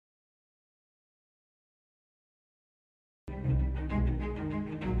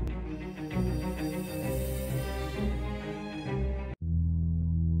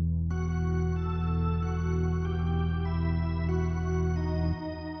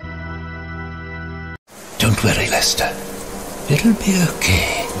Don't worry, Lester. It'll be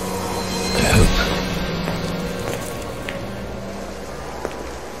okay. I hope.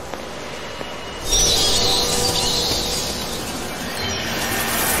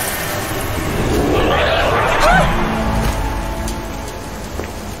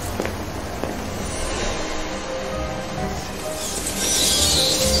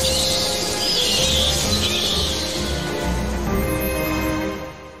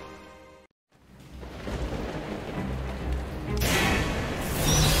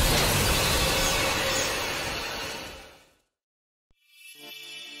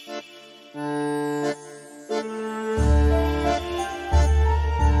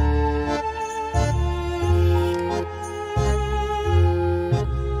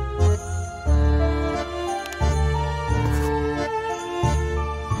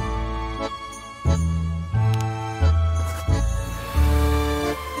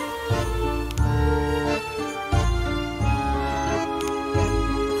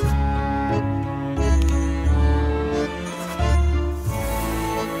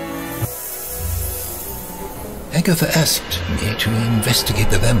 Agatha asked me to investigate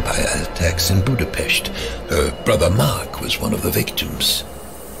the vampire attacks in Budapest. Her brother Mark was one of the victims.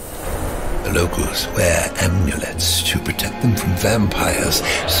 The locals wear amulets to protect them from vampires,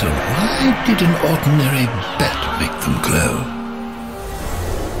 so why did an ordinary bat make them glow?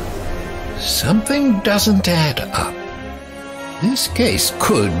 Something doesn't add up. This case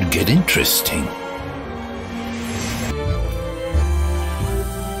could get interesting.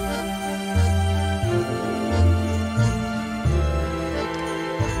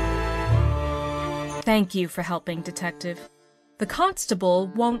 Thank you for helping, Detective. The constable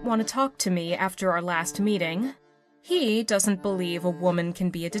won't want to talk to me after our last meeting. He doesn't believe a woman can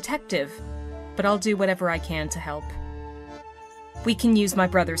be a detective, but I'll do whatever I can to help. We can use my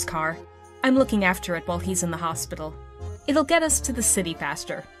brother's car. I'm looking after it while he's in the hospital. It'll get us to the city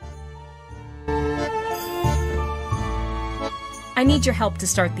faster. I need your help to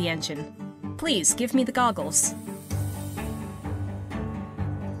start the engine. Please, give me the goggles.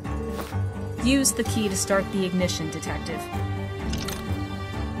 Use the key to start the ignition, Detective.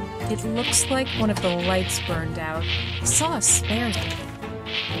 It looks like one of the lights burned out. I saw a spare.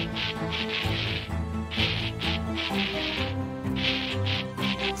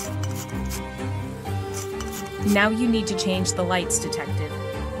 Now you need to change the lights, Detective.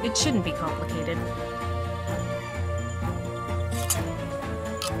 It shouldn't be complicated.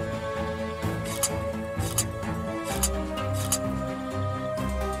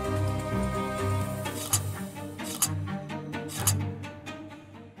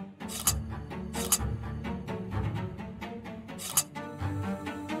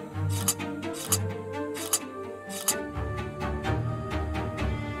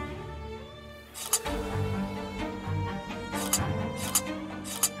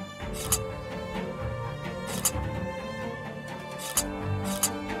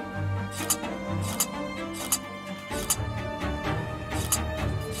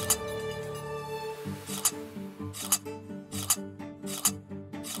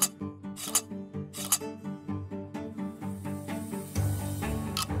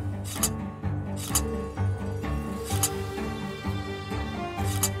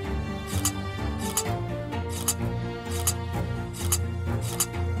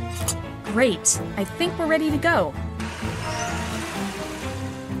 Great! I think we're ready to go.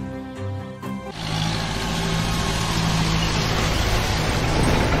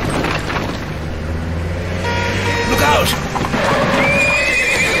 Look out!